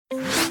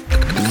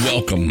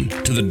Welcome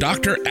to the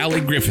Dr.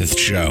 Ali Griffith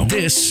Show.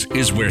 This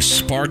is where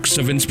sparks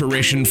of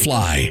inspiration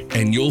fly,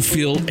 and you'll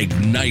feel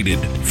ignited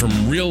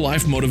from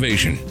real-life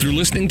motivation. Through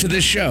listening to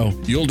this show,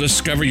 you'll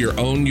discover your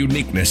own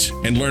uniqueness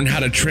and learn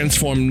how to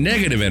transform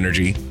negative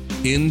energy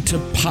into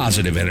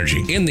positive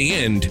energy. In the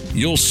end,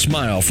 you'll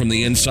smile from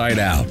the inside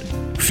out,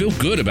 feel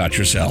good about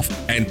yourself,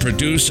 and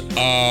produce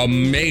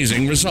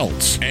amazing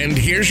results. And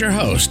here's your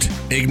host,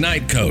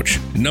 Ignite Coach,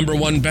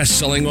 #1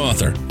 best-selling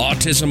author,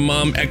 autism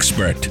mom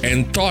expert,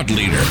 and thought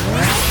leader,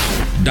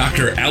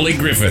 Dr. Ali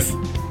Griffith.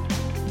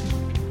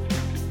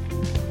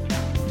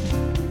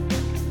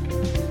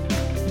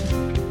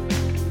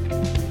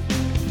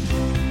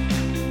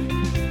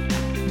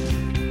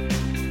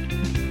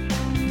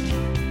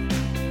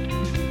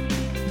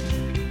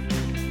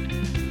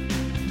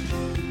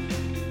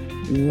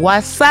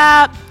 What's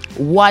up?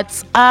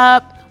 What's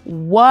up?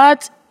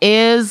 What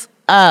is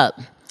up?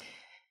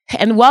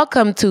 And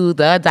welcome to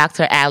the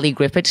Dr. Ali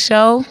Griffith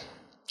Show,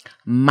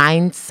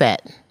 Mindset,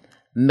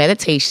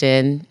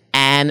 Meditation,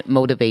 and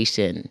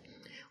Motivation.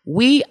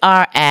 We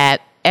are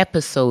at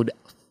episode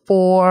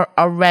 4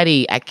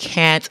 already. I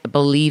can't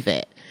believe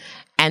it.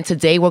 And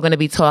today we're going to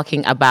be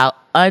talking about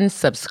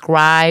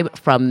unsubscribe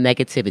from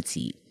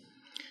negativity.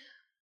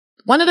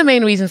 One of the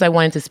main reasons I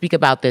wanted to speak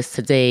about this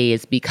today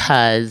is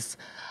because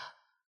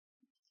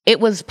it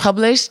was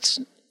published.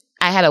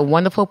 I had a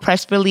wonderful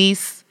press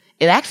release.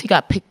 It actually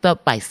got picked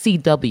up by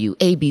CW,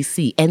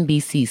 ABC,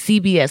 NBC,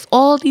 CBS,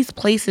 all these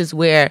places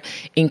where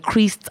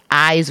increased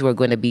eyes were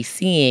going to be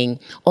seeing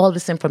all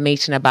this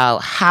information about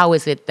how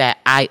is it that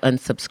I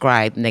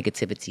unsubscribe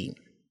negativity.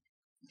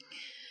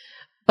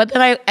 But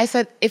then I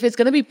said, if it's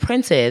going to be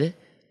printed,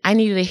 I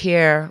needed to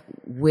hear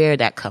where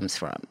that comes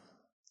from.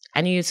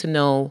 I needed to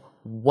know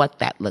what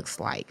that looks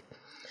like.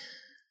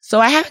 So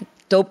I had a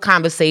dope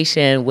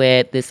conversation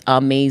with this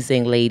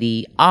amazing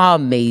lady,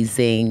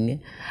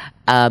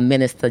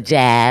 Minister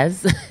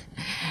Jazz.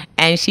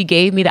 And she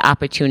gave me the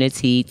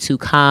opportunity to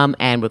come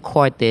and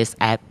record this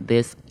at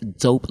this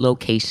dope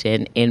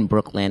location in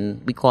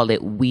Brooklyn. We call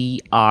it We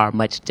Are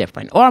Much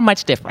Different, or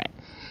Much Different.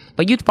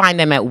 But you'd find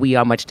them at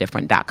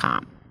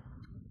wearemuchdifferent.com.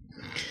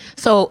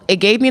 So it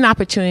gave me an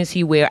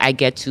opportunity where I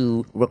get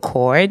to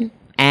record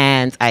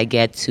and I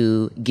get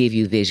to give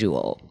you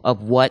visual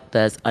of what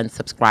does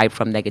unsubscribe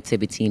from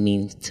negativity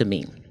mean to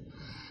me.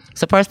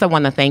 So first, I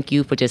want to thank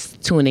you for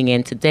just tuning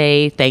in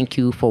today. Thank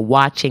you for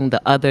watching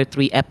the other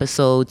 3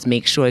 episodes.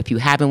 Make sure if you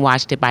haven't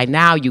watched it by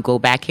now, you go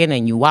back in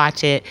and you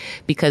watch it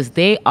because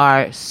they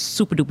are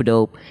super duper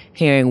dope,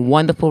 hearing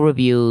wonderful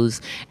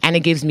reviews, and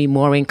it gives me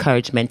more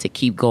encouragement to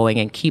keep going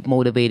and keep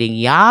motivating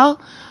y'all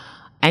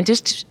and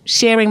just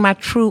sharing my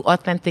true,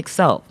 authentic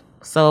self.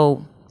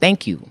 So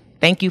thank you.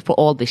 Thank you for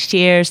all the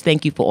shares.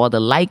 Thank you for all the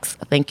likes.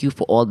 Thank you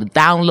for all the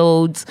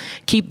downloads.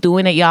 Keep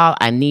doing it, y'all.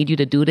 I need you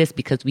to do this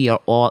because we are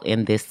all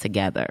in this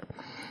together.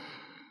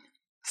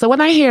 So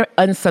when I hear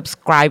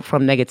unsubscribe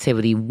from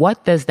negativity,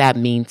 what does that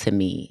mean to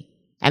me?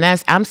 And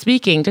as I'm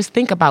speaking, just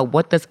think about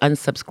what does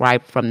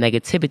unsubscribe from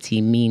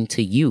negativity mean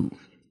to you?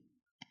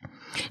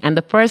 And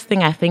the first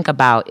thing I think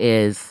about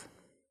is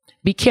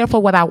be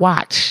careful what I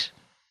watch.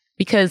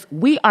 Because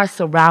we are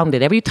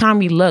surrounded. Every time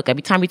we look,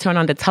 every time we turn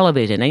on the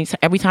television,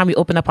 every time we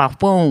open up our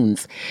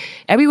phones,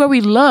 everywhere we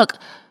look,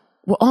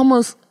 we're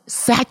almost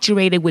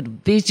saturated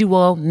with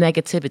visual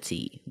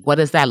negativity. What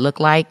does that look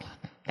like?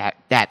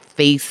 That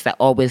face that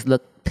always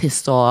looks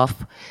pissed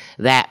off,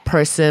 that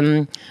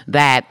person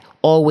that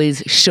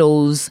always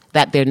shows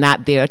that they're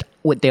not there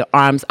with their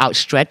arms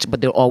outstretched,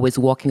 but they're always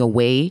walking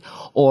away,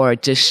 or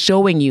just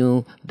showing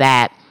you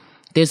that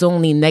there's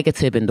only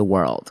negative in the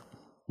world.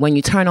 When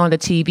you turn on the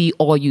TV,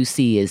 all you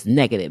see is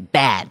negative,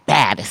 bad,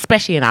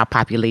 especially in our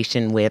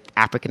population with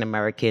African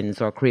Americans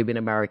or Caribbean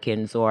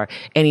Americans or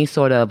any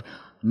sort of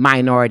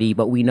minority,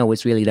 but we know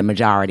it's really the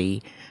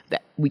majority.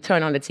 That we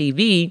turn on the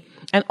TV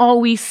and all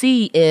we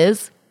see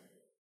is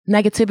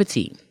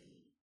negativity.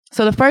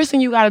 So the first thing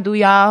you got to do,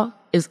 y'all,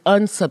 is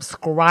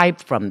unsubscribe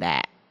from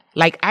that.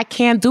 Like, I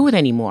can't do it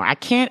anymore. I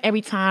can't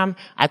every time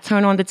I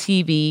turn on the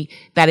TV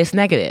that it's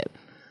negative.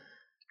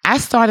 I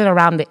started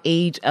around the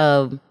age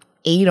of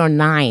 8 or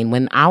 9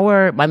 when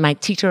my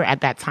teacher at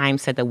that time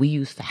said that we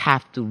used to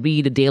have to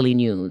read the daily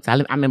news.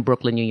 I'm in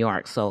Brooklyn, New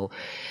York, so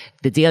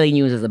the daily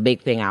news is a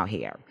big thing out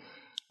here.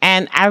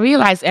 And I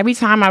realized every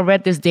time I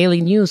read this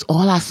daily news,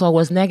 all I saw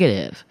was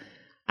negative.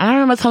 And I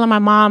remember telling my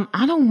mom,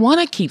 I don't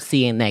want to keep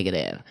seeing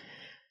negative.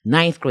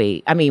 9,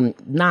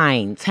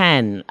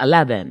 10,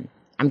 11.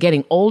 I'm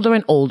getting older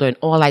and older, and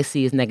all I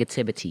see is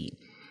negativity.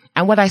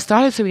 And what I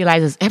started to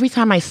realize is every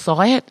time I saw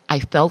it,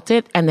 I felt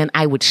it, and then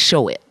I would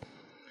show it.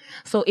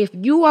 So if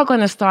you are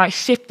going to start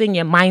shifting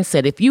your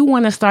mindset, if you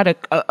want to start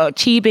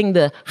achieving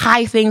the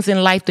high things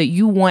in life that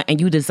you want and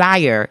you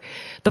desire,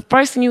 the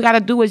first thing you got to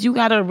do is you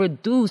got to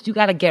reduce, you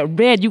got to get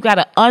rid, you got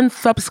to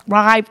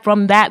unsubscribe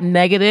from that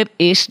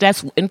negative-ish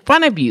that's in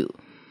front of you.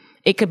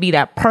 It could be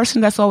that person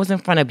that's always in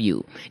front of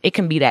you. It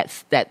can be that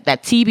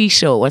TV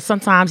show. Or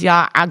sometimes,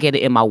 y'all, I'll get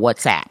it in my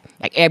WhatsApp.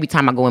 Like every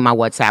time I go in my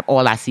WhatsApp,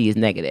 all I see is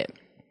negative.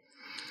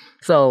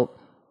 So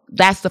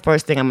that's the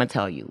first thing I'm going to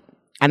tell you.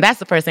 And that's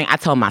the first thing I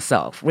tell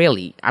myself,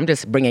 really. I'm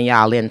just bringing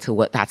y'all into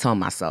what I tell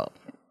myself.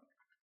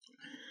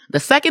 The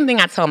second thing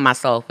I tell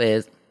myself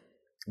is,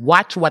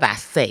 watch what I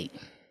say.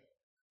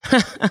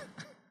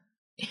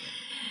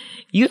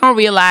 You don't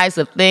realize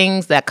the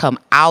things that come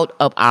out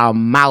of our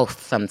mouth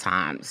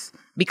sometimes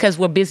because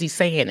we're busy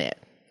saying it.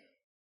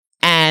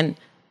 And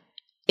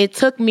it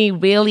took me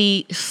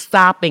really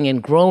stopping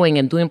and growing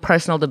and doing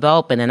personal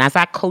development. And as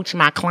I coach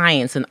my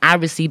clients and I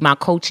receive my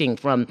coaching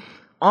from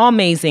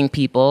amazing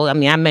people. I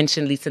mean, I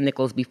mentioned Lisa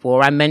Nichols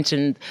before. I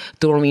mentioned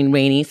Doreen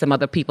Rainey, some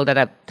other people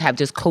that have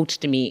just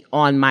coached me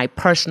on my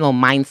personal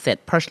mindset,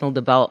 personal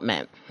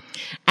development.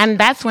 And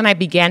that's when I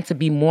began to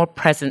be more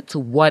present to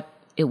what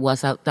it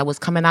was that was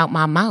coming out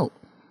my mouth.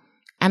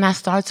 And I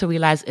started to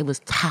realize it was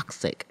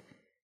toxic.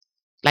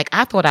 Like,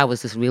 I thought I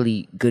was this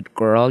really good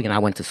girl. You know, I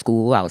went to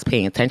school. I was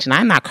paying attention.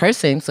 I'm not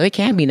cursing, so it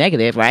can't be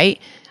negative, right?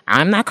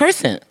 I'm not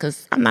cursing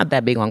because I'm not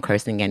that big on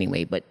cursing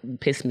anyway. But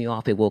piss me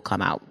off, it will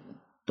come out.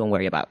 Don't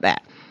worry about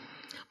that.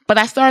 But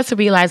I started to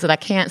realize that I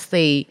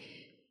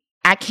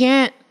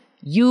can't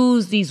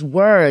use these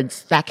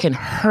words that can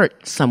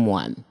hurt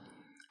someone.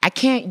 I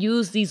can't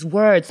use these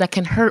words that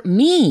can hurt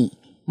me,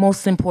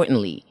 most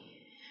importantly.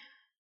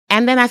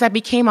 And then as I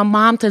became a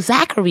mom to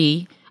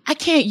Zachary, I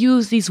can't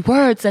use these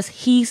words as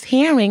he's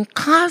hearing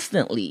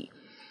constantly.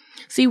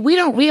 See, we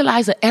don't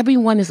realize that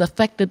everyone is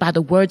affected by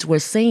the words we're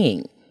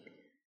saying.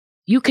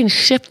 You can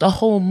shift the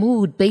whole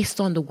mood based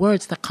on the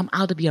words that come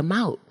out of your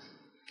mouth.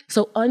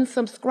 So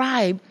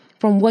unsubscribe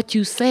from what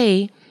you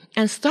say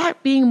and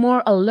start being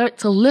more alert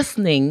to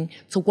listening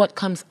to what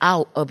comes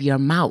out of your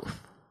mouth.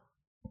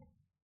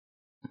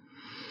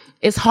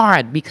 It's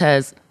hard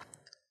because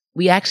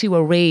we actually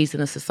were raised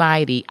in a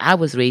society. I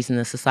was raised in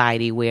a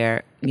society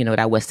where, you know,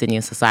 that West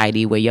Indian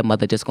society where your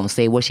mother just gonna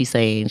say what she's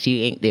saying.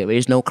 There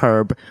is no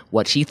curb.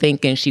 What she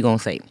thinking, she gonna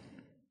say.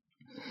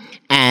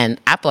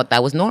 And I thought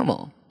that was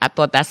normal. I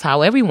thought that's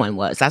how everyone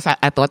was. I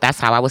thought that's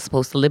how I was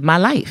supposed to live my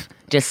life.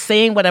 Just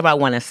saying whatever I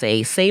want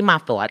to say my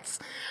thoughts,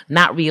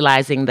 not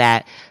realizing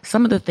that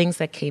some of the things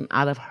that came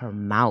out of her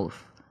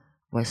mouth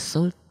were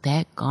so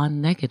daggone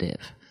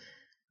negative.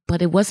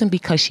 But it wasn't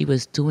because she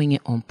was doing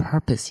it on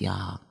purpose,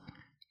 y'all.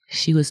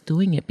 She was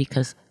doing it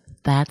because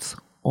that's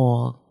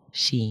all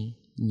she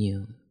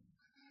knew.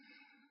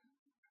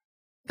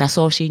 That's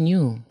all she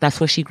knew. That's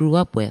what she grew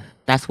up with.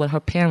 That's what her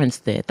parents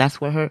did. That's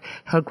what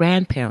her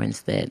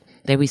grandparents did.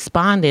 They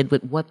responded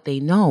with what they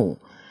know.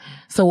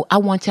 So I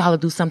want y'all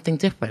to do something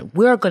different.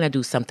 We're going to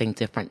do something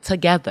different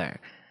together.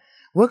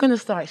 We're going to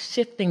start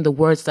shifting the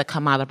words that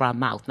come out of our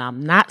mouth. Now,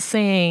 I'm not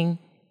saying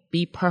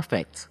be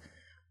perfect.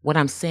 What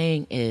I'm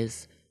saying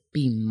is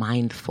be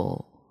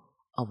mindful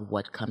of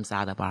what comes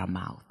out of our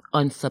mouth.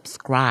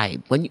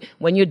 Unsubscribe.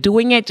 When you're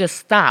doing it, just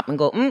stop and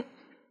go,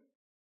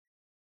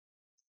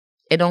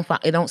 It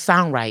don't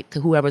sound right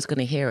to whoever's going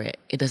to hear it.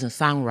 It doesn't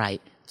sound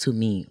right to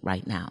me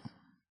right now.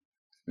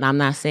 Now, I'm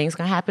not saying it's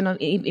going to happen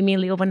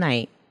immediately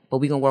overnight, but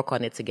we're going to work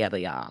on it together,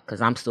 y'all,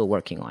 because I'm still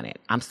working on it.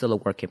 I'm still a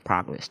work in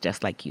progress,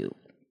 just like you.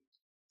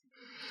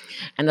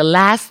 And the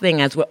last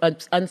thing, as we're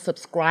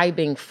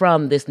unsubscribing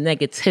from this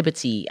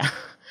negativity,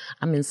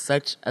 I'm in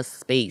such a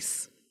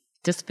space,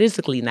 just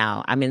physically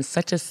now, I'm in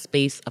such a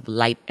space of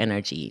light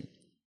energy.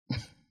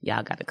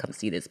 Y'all got to come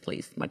see this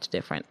place, much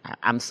different.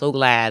 I'm so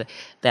glad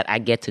that I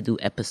get to do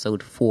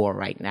episode 4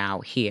 right now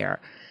here,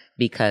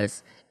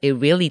 because it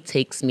really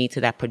takes me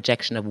to that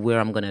projection of where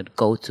I'm going to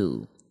go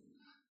to,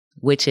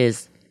 which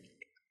is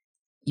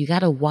you got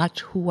to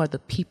watch who are the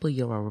people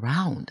you're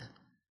around.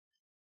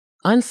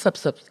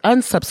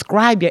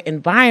 Unsubscribe your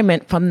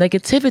environment from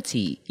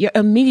negativity, your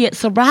immediate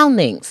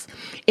surroundings.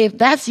 If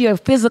that's your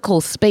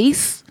physical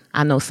space,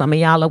 I know some of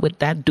y'all are with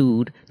that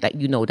dude that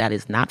you know that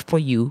is not for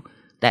you,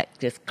 that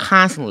just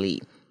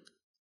constantly,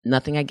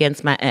 nothing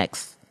against my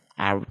ex.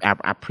 I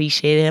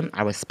appreciate him,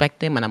 I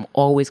respect him, and I'm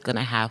always going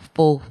to have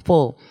full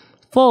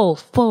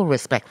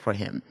respect for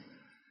him.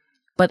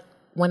 But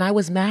when I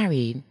was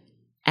married,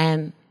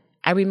 and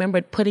I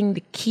remembered putting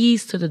the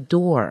keys to the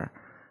door,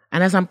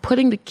 and as I'm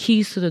putting the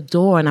keys to the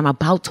door and I'm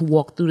about to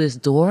walk through this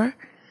door,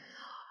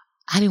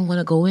 I didn't want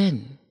to go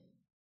in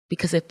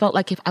because it felt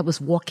like if I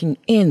was walking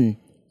in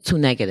too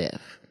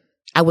negative.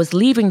 I was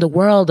leaving the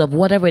world of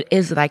whatever it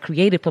is that I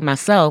created for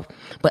myself,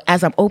 but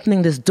as I'm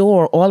opening this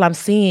door, all I'm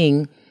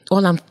seeing,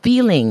 all I'm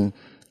feeling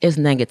is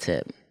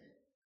negative.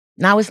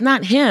 Now, it's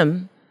not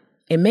him.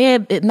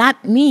 It's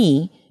not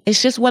me.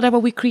 It's just whatever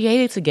we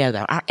created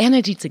together, our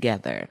energy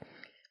together.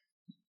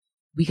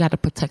 We got to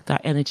protect our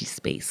energy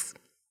space.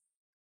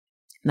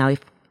 Now,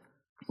 if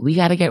we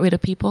got to get rid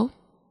of people,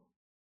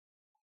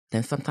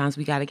 then sometimes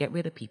we got to get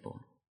rid of people.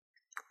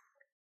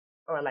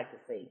 Or I like to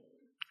say,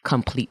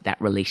 complete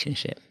that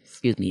relationship.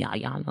 Excuse me, y'all.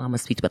 Y'all know I'm a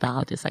speech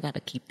pathologist. I got to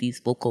keep these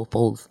vocal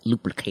folds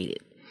lubricated.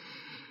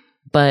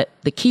 But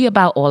the key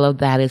about all of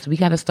that is we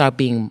got to start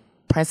being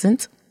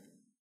present,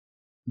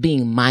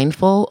 being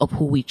mindful of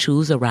who we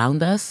choose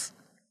around us.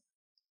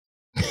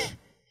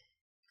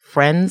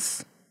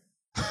 Friends,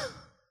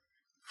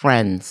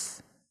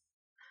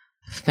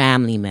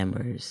 family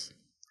members,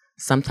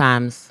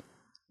 sometimes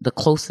the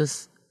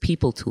closest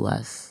people to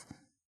us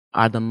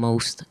are the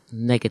most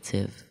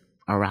negative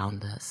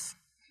around us.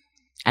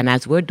 And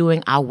as we're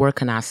doing our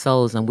work in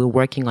ourselves and we're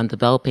working on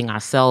developing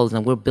ourselves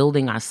and we're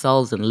building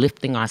ourselves and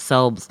lifting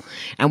ourselves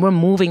and we're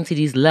moving to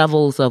these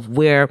levels of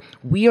where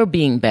we are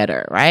being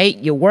better, right?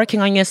 You're working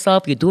on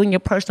yourself. You're doing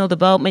your personal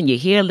development. You're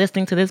here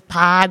listening to this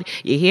pod.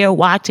 You're here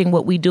watching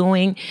what we're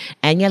doing.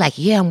 And you're like,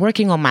 yeah, I'm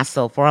working on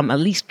myself, or I'm at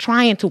least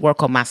trying to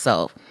work on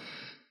myself.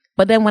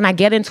 But then when I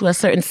get into a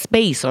certain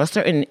space or a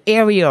certain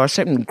area or a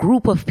certain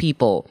group of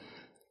people,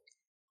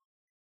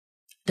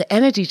 the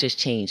energy just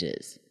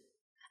changes.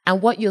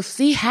 And what you'll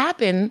see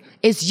happen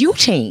is you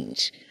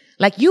change.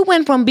 Like you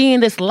went from being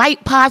this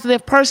light,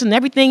 positive person.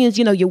 Everything is,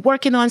 you're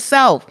working on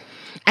self.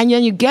 And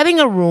then you get in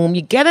a room,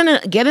 you get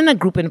in a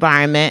group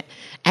environment,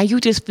 and you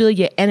just feel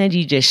your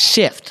energy just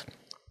shift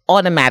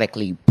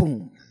automatically.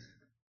 Boom.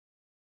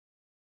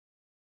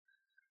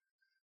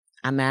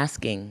 I'm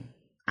asking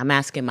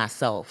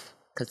myself,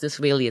 because this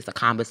really is a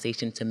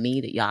conversation to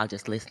me that y'all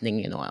just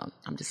listening in on.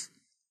 I'm just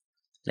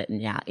letting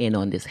y'all in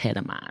on this head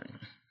of mine.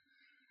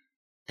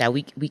 That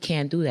we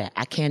can't do that.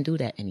 I can't do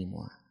that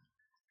anymore.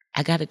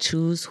 I got to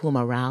choose who I'm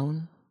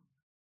around.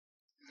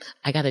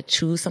 I got to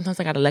choose. Sometimes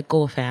I got to let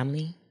go of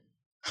family.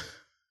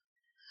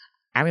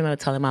 I remember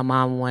telling my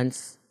mom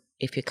once,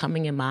 if you're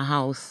coming in my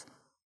house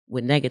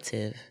with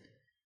negative,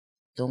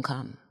 don't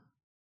come.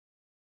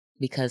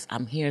 Because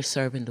I'm here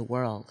serving the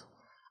world.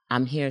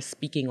 I'm here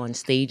speaking on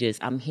stages.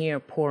 I'm here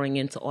pouring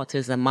into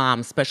autism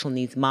moms, special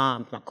needs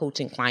moms, my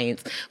coaching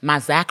clients, my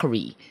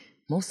Zachary.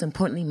 Most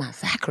importantly, my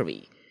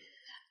Zachary.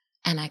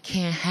 And I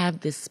can't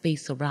have this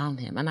space around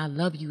him. And I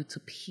love you to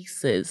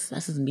pieces.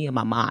 This is me and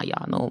my mom.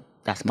 Y'all know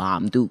that's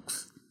Mom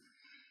Dukes.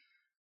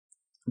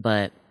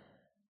 But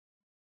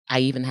I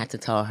even had to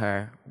tell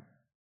her,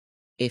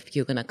 if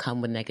you're going to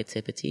come with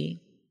negativity,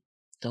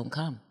 don't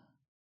come.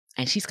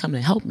 And she's coming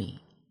to help me.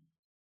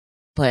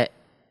 But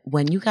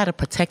when you got to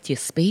protect your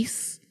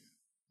space,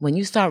 when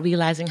you start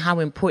realizing how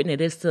important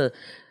it is to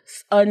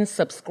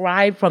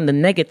unsubscribe from the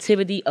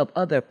negativity of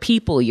other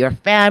people, your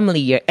family,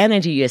 your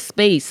energy, your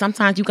space.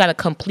 Sometimes you got to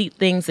complete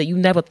things that you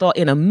never thought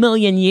in a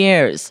million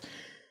years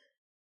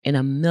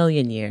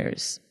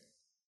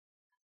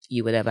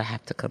you would ever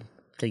have to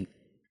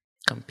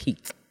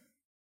complete.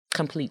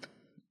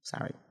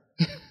 Sorry.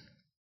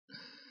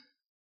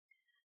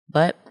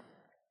 But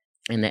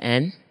in the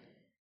end,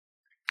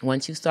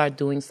 once you start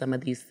doing some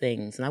of these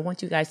things, and I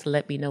want you guys to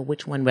let me know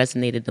which one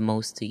resonated the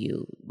most to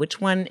you.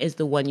 Which one is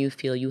the one you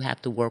feel you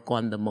have to work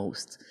on the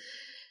most?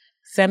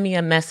 Send me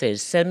a message.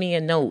 Send me a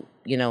note.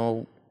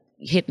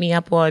 Hit me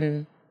up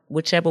on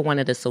whichever one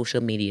of the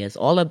social medias.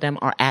 All of them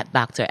are at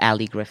Dr.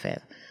 Allie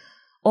Griffith.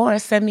 Or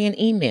send me an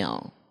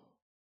email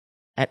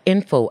at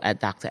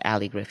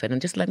info@dralliegriffith,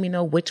 and just let me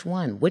know which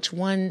one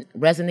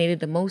resonated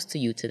the most to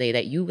you today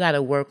that you got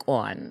to work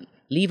on.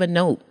 Leave a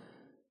note.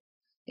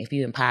 If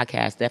you're in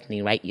podcast,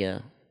 definitely write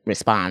your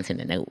response in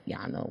the note,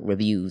 y'all know,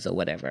 reviews or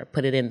whatever.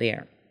 Put it in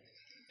there.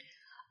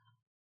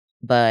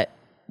 But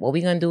what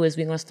we're going to do is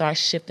we're going to start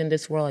shifting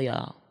this world,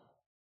 y'all.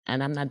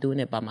 And I'm not doing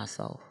it by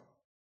myself.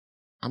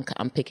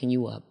 I'm picking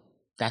you up.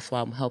 That's why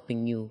I'm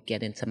helping you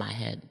get into my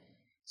head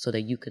so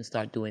that you can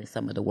start doing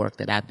some of the work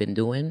that I've been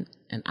doing,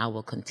 and I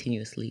will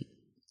continuously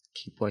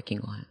keep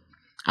working on.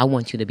 I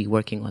want you to be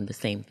working on the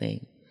same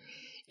thing.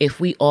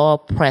 If we all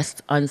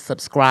pressed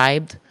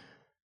unsubscribed,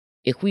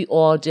 if we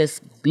all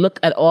just look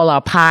at all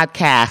our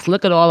podcasts,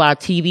 look at all our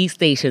TV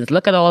stations,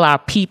 look at all our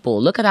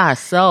people, look at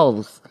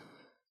ourselves,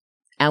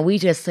 and we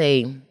just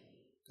say,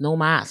 no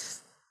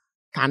mas,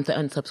 time to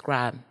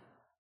unsubscribe.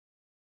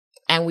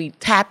 And we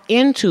tap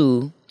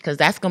into, because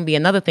that's going to be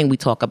another thing we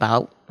talk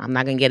about. I'm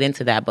not going to get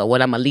into that, but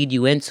what I'm going to lead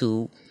you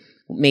into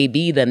may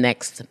be the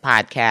next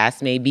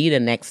podcast, may be the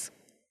next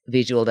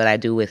visual that I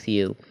do with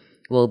you,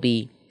 will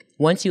be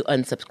once you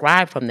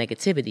unsubscribe from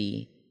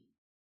negativity,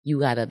 you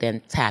got to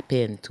then tap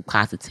into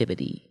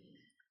positivity.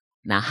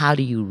 Now, how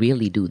do you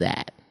really do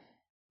that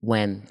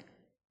when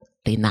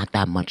they're not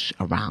that much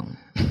around?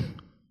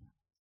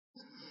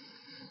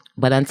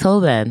 But until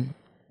then,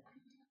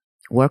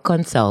 work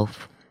on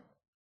self.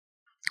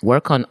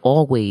 Work on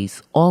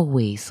always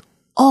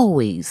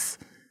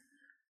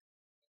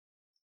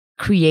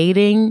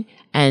creating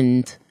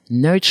and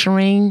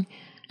nurturing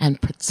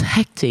and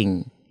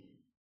protecting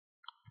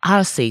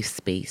our safe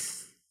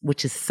space,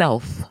 which is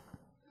self.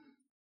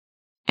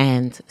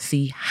 And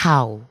see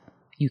how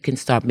you can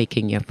start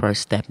making your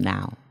first step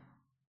now.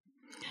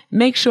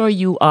 Make sure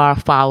you are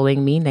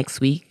following me next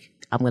week.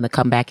 I'm going to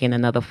come back in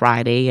another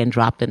Friday and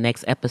drop the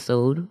next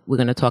episode. We're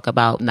going to talk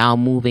about now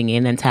moving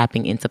in and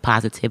tapping into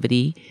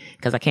positivity,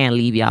 because I can't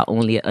leave y'all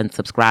only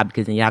unsubscribed,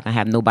 because then y'all going to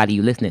have nobody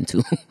you listening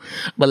to.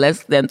 But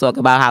let's then talk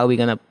about how we're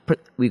going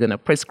to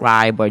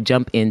prescribe or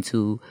jump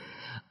into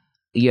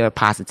your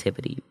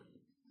positivity.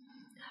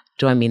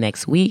 Join me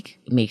next week.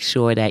 Make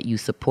sure that you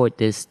support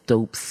this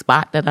dope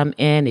spot that I'm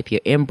in. If you're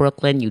in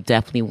Brooklyn, you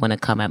definitely want to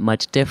come at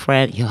Much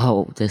Different.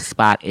 Yo, this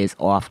spot is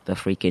off the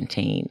freaking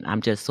chain.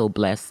 I'm just so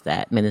blessed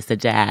that Minister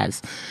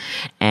Jazz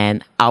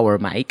and our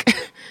Mike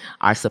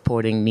are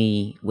supporting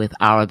me with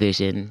our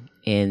vision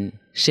in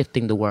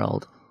shifting the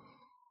world.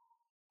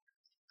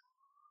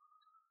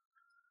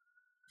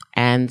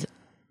 And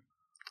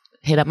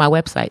hit up my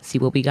website, see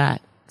what we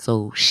got.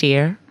 So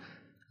share,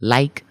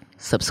 like,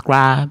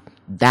 subscribe,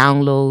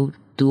 download,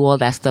 do all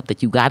that stuff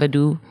that you got to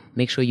do.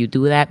 Make sure you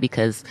do that,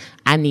 because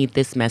I need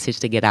this message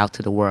to get out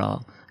to the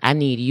world. I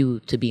need you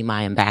to be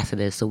my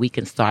ambassadors so we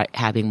can start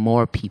having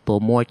more people,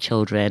 more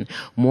children,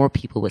 more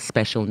people with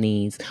special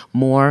needs,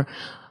 more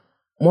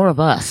of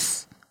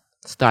us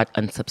start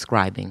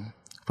unsubscribing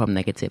from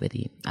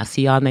negativity. I'll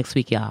see y'all next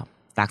week, y'all.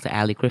 Dr.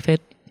 Allie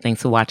Griffith.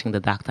 Thanks for watching the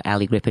Dr.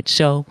 Allie Griffith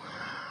Show.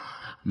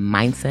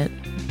 Mindset,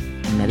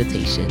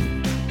 meditation,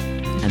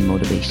 and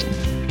motivation.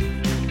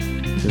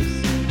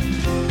 Peace.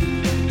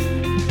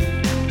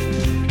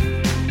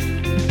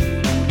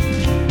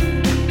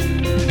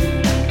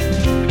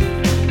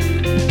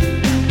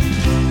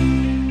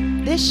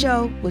 This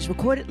show was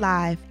recorded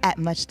live at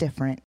Much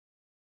Different.